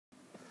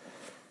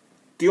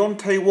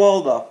Deontay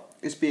Wilder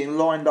is being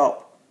lined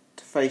up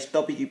to face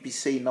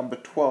WBC number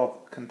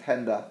 12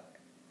 contender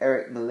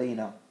Eric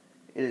Moilna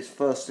in his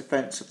first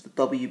defence of the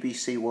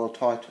WBC world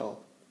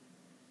title.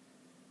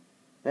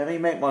 Let me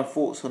make my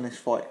thoughts on this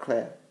fight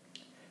clear.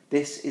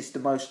 This is the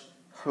most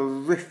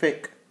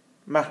horrific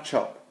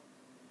matchup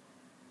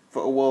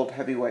for a world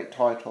heavyweight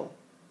title.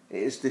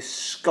 It is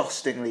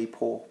disgustingly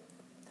poor.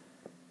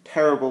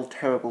 Terrible,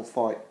 terrible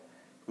fight.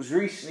 It was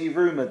recently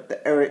rumoured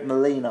that Eric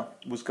Moilna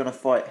was going to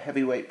fight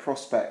heavyweight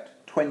prospect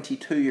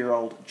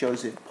 22-year-old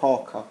Joseph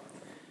Parker.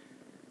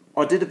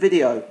 I did a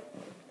video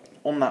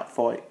on that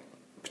fight,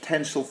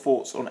 potential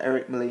thoughts on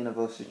Eric Moilna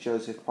versus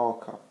Joseph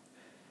Parker.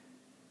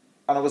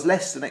 And I was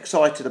less than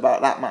excited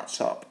about that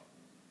matchup,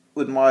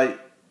 with my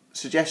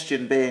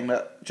suggestion being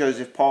that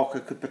Joseph Parker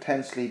could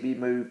potentially be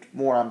moved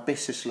more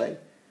ambitiously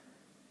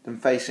than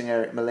facing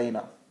Eric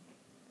Moilna.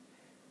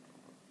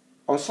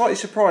 I was slightly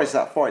surprised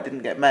that fight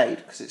didn't get made,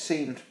 because it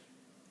seemed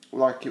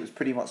like it was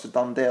pretty much a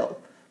done deal.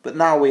 But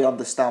now we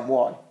understand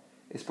why.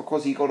 It's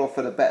because he got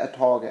offered a better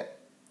target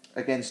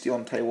against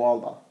Deontay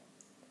Wilder.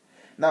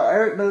 Now,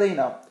 Eric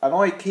Moilna, and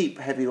I keep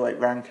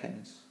heavyweight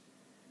rankings,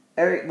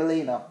 Eric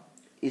Moilna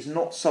is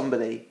not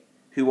somebody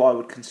who I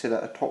would consider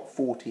a top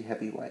 40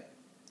 heavyweight.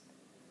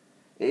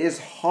 It is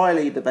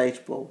highly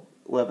debatable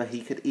whether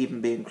he could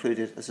even be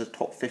included as a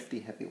top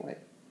 50 heavyweight.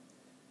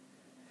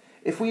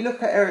 If we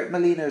look at Eric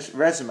Moilna's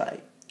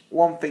resume,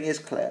 one thing is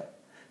clear,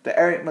 that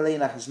Eric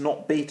Moilna has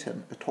not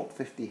beaten a top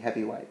 50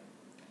 heavyweight.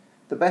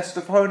 The best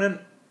opponent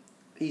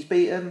he's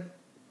beaten,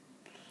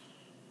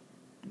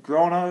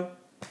 Grano.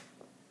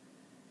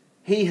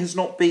 He has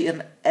not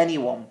beaten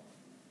anyone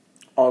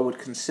I would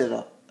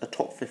consider a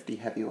top 50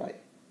 heavyweight.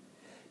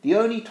 The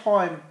only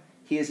time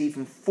he has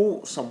even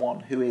fought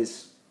someone who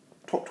is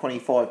top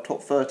 25,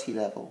 top 30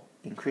 level,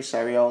 in Chris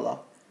Arreola,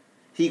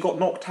 he got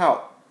knocked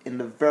out in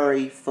the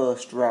very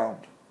first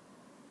round.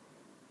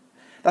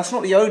 That's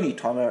not the only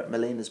time Eric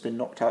Moilna has been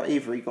knocked out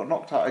either. He got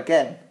knocked out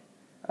again,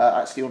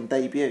 actually on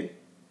debut.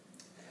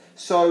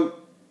 So,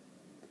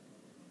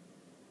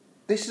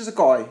 this is a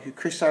guy who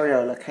Chris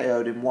Arreola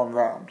KO'd in one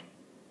round.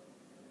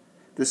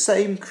 The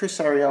same Chris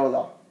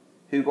Arreola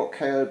who got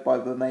KO'd by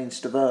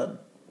Stavern,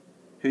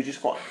 who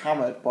just got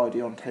hammered by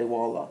Deontay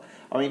Wilder.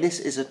 I mean, this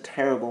is a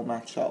terrible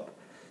matchup.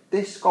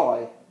 This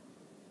guy,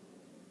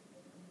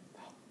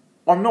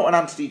 I'm not an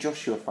Anthony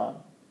Joshua fan.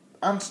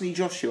 Anthony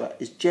Joshua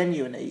is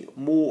genuinely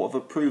more of a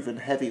proven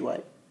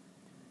heavyweight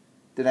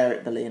than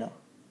Eric Moilna.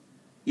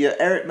 Yeah,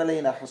 Eric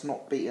Moilna has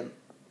not beaten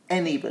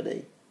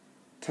anybody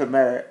to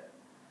merit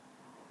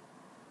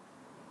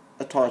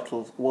a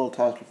world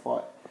title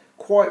fight.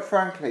 Quite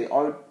frankly,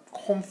 I would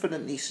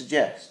confidently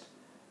suggest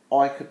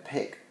I could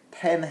pick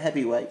 10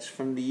 heavyweights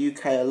from the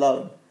UK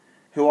alone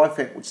who I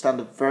think would stand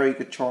a very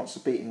good chance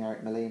of beating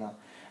Eric Moilna.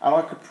 And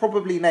I could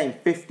probably name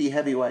 50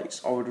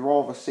 heavyweights I would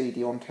rather see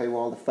Deontay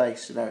Wilder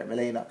face than Eric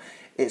Moilna.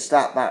 It's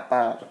that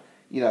bad.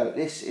 You know,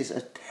 this is a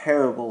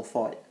terrible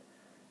fight.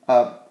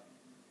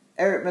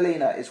 Eric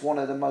Moilna is one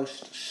of the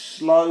most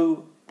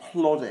slow,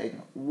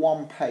 plodding,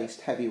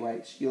 one-paced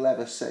heavyweights you'll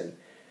ever see.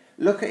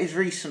 Look at his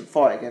recent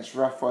fight against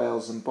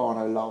Rafael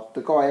Zambrano Love.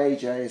 The guy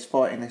AJ is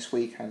fighting this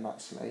weekend,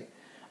 actually.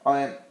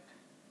 Eric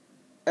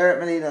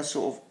Moilna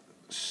sort of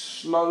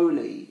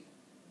slowly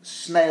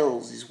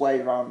snails his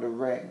way around the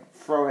ring,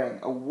 throwing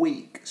a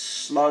weak,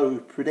 slow,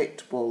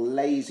 predictable,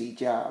 lazy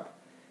jab.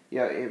 You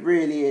know, it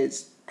really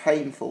is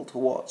painful to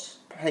watch.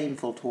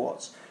 Painful to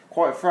watch.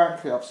 Quite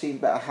frankly, I've seen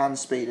better hand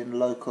speed in the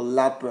local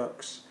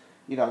Ladbrokes.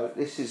 You know,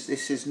 this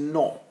is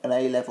not an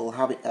A-level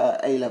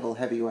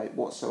heavyweight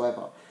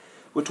whatsoever.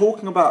 We're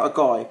talking about a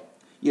guy,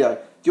 you know,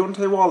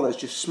 Deontay Wilder's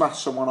just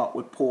smashed someone up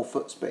with poor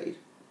foot speed.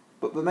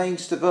 But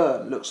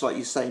Stavern looks like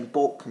Usain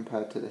Bolt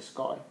compared to this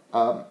guy.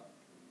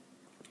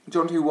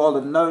 Deontay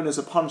Wilder, known as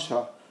a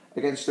puncher,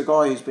 against a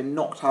guy who's been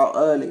knocked out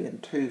early in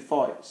 2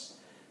 fights.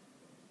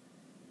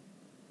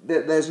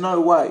 There's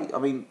no way. I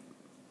mean,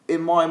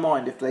 in my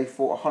mind, if they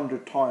fought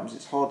 100 times,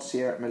 it's hard to see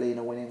Eric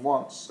Moilna winning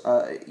once.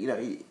 You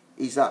know,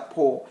 he's that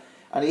poor.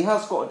 And he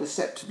has got a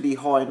deceptively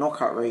high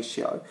knockout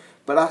ratio,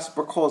 but that's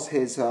because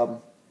his, you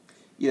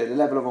know, the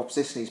level of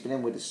opposition he's been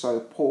in with is so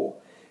poor.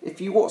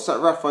 If you watch that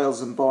Rafael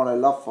Zambrano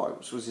Love fight,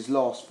 which was his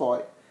last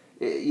fight,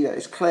 you know,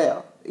 it's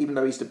clear, even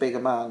though he's the bigger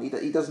man,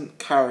 he doesn't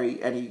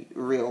carry any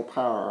real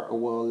power at a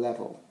world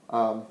level.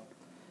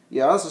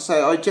 Yeah, as I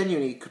say, I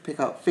genuinely could pick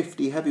up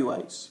 50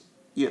 heavyweights.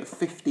 You know,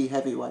 50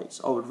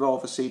 heavyweights I would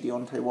rather see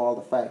Deontay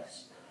Wilder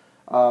face.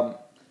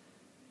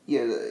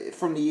 Yeah,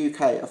 from the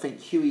UK, I think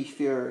Hughie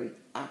Fury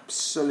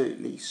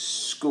absolutely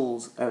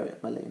schools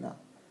Eric Moilna.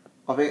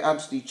 I think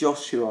Anthony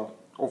Joshua,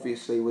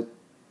 obviously, would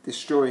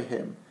destroy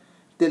him.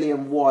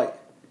 Dillian White,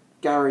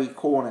 Gary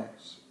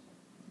Cornish,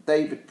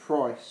 David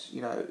Price,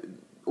 you know,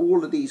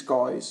 all of these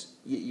guys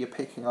you're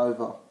picking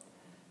over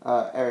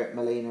Eric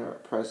Moilna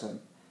at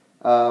present.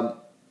 Yeah,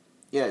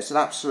 it's an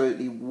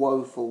absolutely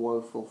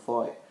woeful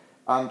fight.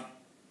 And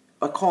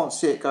I can't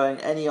see it going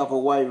any other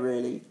way,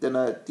 really, than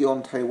a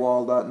Deontay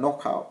Wilder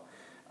knockout.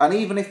 And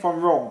even if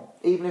I'm wrong,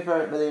 even if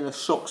Eric Moilna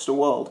shocks the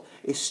world,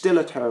 it's still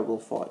a terrible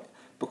fight.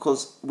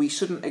 because we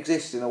shouldn't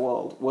exist in a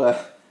world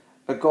where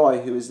a guy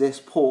who is this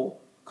poor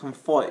can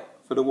fight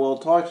for the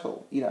world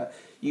title. You know,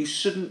 you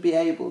shouldn't be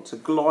able to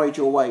glide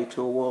your way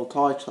to a world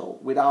title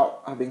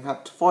without having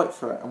had to fight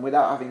for it and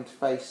without having to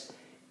face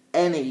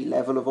any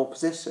level of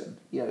opposition.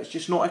 You know, it's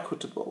just not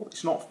equitable.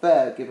 It's not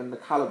fair given the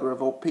calibre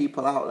of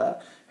people out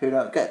there who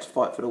don't get to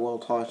fight for the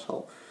world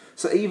title.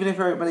 So even if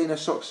Eric Molina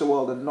shocks the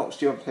world and knocks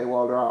Deontay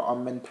Wilder out,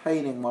 I'm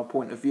maintaining my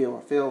point of view.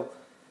 I feel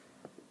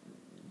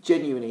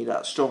genuinely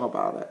that strong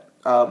about it.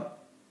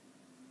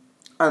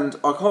 And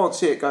I can't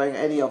see it going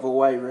any other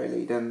way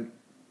really than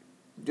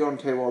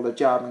Deontay Wilder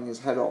jamming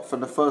his head off,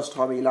 and the first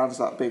time he lands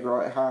that big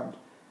right hand,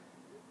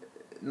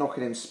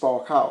 knocking him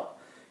spark out.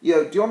 You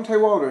know, Deontay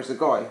Wilder is a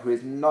guy who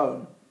is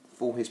known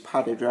for his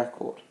padded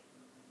record.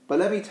 But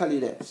let me tell you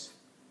this.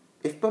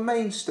 If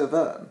Bermane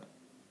Stiverne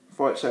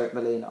fights Eric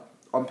Molina,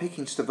 I'm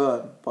picking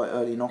Stiverne by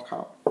early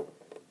knockout.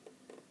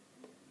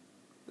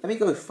 Let me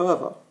go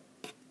further.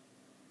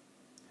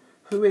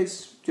 Who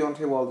is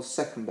Deontay Wilder's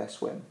second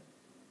best win?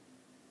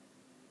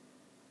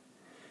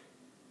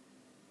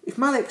 If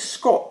Malik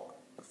Scott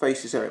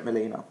faces Eric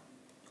Molina,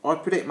 I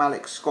predict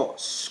Malik Scott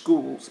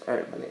schools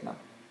Eric Molina.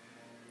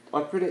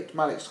 I predict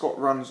Malik Scott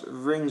runs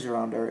rings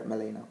around Eric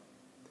Molina.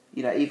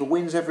 You know, either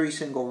wins every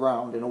single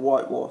round in a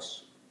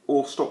whitewash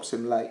or stops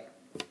him late.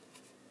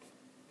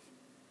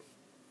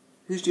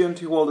 Who's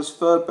Deontay Wilder's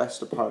third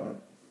best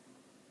opponent?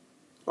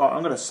 Right,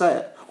 I'm going to say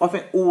it. I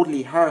think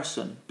Audley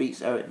Harrison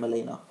beats Eric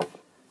Molina.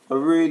 I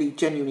really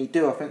genuinely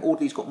do. I think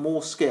Audley's got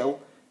more skill,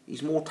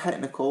 he's more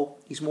technical,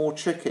 he's more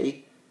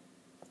tricky,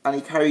 and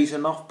he carries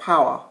enough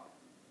power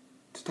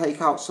to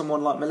take out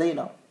someone like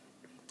Molina.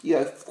 You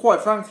know,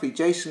 quite frankly,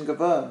 Jason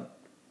Gaverne,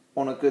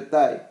 on a good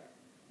day,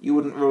 you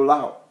wouldn't rule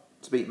out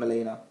to beat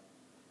Molina.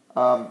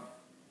 You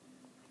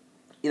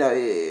know,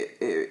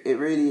 it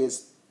really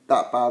is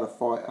that bad a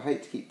fight. I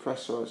hate to keep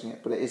pressurising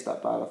it, but it is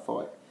that bad a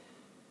fight.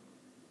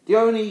 The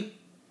only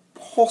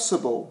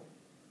possible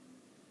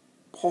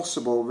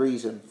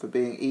reason for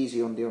being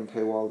easy on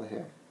Deontay Wilder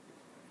here,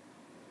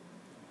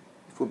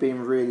 if we're being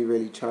really,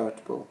 really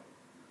charitable,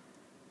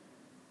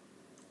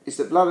 is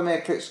that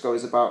Vladimir Klitschko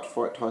is about to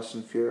fight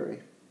Tyson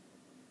Fury.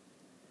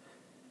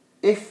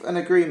 If an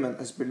agreement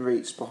has been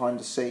reached behind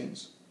the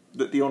scenes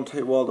that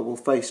Deontay Wilder will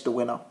face the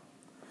winner,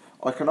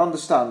 I can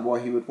understand why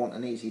he would want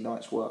an easy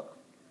night's work.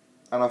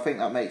 And I think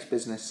that makes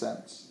business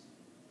sense.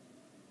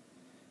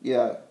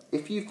 Yeah,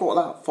 if you've got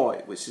that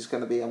fight, which is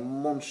going to be a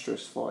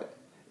monstrous fight,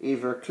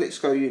 either a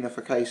Klitschko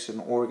unification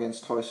or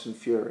against Tyson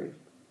Fury,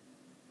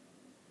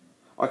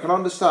 I can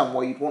understand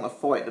why you'd want a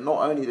fight that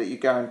not only that you're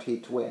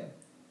guaranteed to win,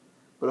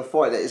 but a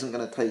fight that isn't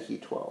going to take you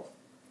 12.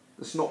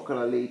 That's not going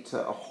to lead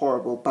to a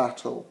horrible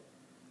battle,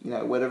 you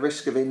know, where the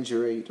risk of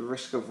injury, the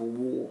risk of a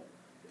war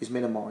is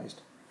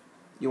minimised.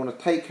 You want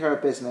to take care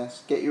of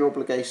business, get your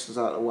obligations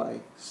out of the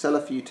way, sell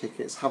a few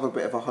tickets, have a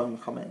bit of a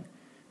homecoming,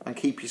 and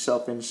keep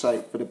yourself in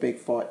shape for the big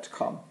fight to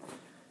come.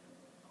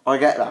 I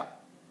get that.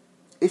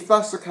 If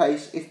that's the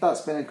case, if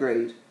that's been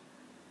agreed,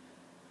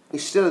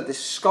 it's still a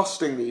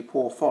disgustingly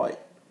poor fight,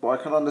 but I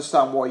can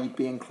understand why you'd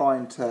be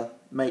inclined to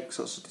make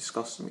such a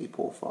disgustingly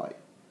poor fight.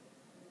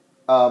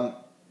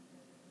 But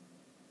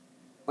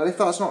if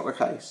that's not the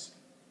case,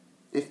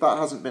 if that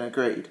hasn't been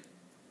agreed,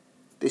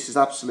 this is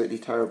absolutely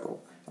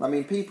terrible. And I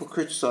mean, people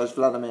criticise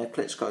Vladimir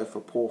Klitschko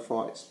for poor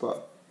fights,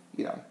 but,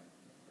 you know,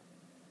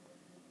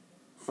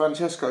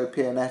 Francesco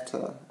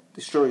Pianetta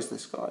destroys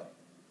this guy.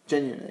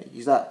 Genuinely,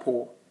 he's that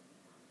poor.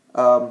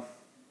 And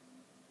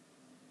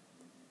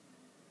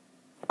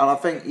I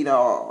think, you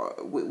know,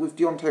 with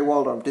Deontay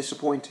Wilder, I'm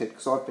disappointed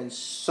because I've been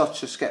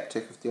such a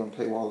sceptic of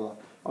Deontay Wilder.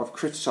 I've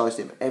criticised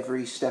him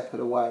every step of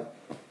the way.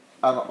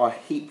 And I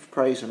heaped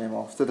praise on him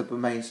after the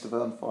Bermane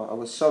Stiverne fight. I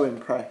was so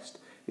impressed.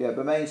 Yeah,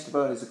 Bermane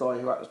Stiverne is a guy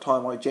who at the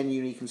time I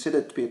genuinely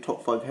considered to be a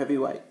top 5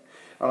 heavyweight.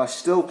 And I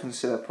still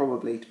consider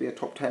probably to be a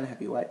top 10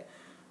 heavyweight.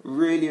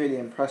 Really, really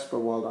impressed by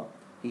Wilder.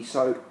 He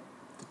showed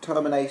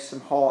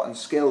determination, heart and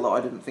skill that I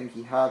didn't think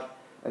he had.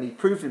 And he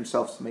proved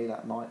himself to me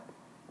that night.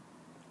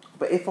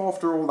 But if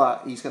after all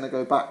that he's going to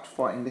go back to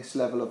fighting this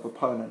level of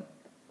opponent,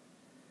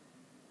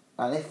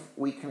 and if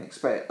we can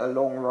expect a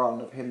long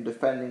run of him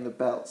defending the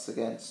belts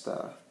against,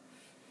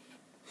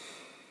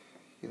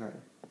 you know,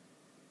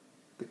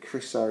 the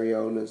Chris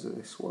Ariolas of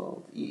this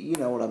world, you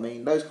know what I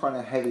mean, those kind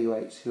of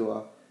heavyweights who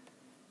are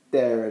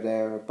there or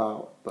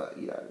thereabout, but,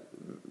 you know,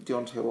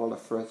 Deontay Wilder,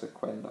 Fraser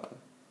Quendo,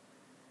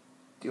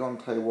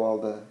 Deontay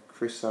Wilder,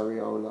 Chris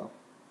Ariola,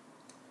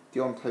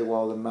 Deontay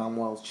Wilder,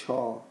 Manuel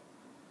Charr.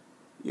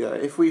 You know,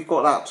 if we've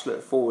got that to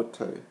look forward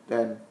to,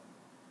 then,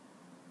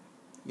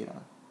 you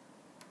know,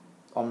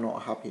 I'm not a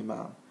happy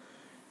man.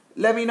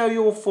 Let me know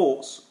your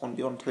thoughts on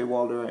Deontay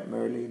Wilder and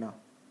Molina.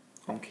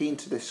 I'm keen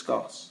to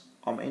discuss.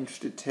 I'm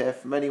interested to hear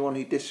from anyone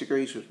who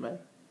disagrees with me.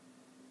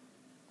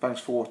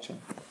 Thanks for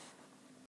watching.